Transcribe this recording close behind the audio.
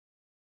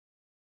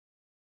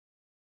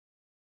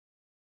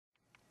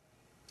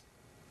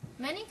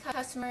Many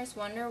customers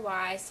wonder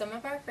why some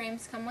of our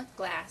frames come with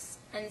glass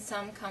and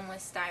some come with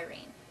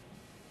styrene.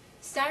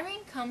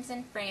 Styrene comes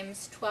in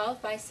frames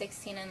 12 by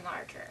 16 and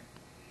larger.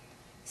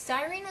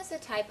 Styrene is a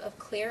type of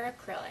clear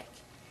acrylic.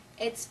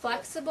 It's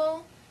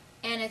flexible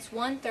and it's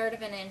 1/3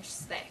 of an inch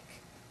thick.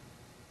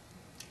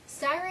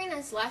 Styrene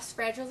is less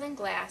fragile than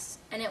glass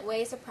and it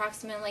weighs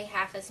approximately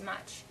half as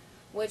much,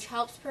 which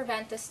helps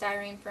prevent the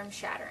styrene from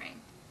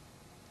shattering.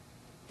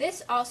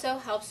 This also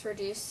helps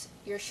reduce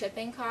your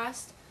shipping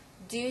cost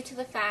due to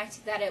the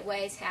fact that it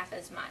weighs half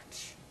as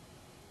much.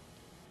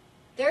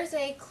 There's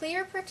a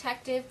clear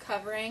protective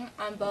covering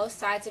on both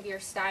sides of your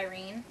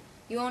styrene.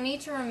 You will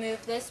need to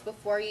remove this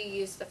before you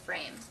use the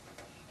frame.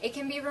 It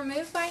can be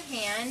removed by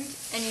hand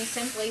and you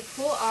simply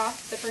pull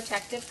off the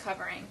protective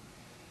covering.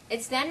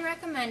 It's then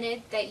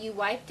recommended that you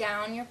wipe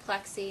down your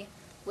plexi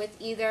with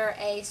either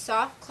a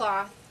soft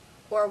cloth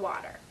or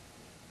water.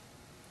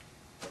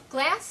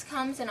 Glass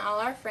comes in all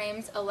our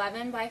frames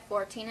 11 by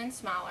 14 and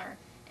smaller,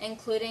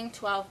 including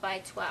 12 by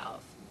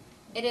 12.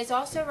 It is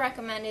also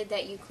recommended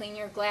that you clean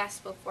your glass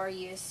before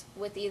use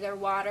with either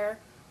water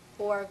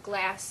or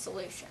glass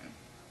solution.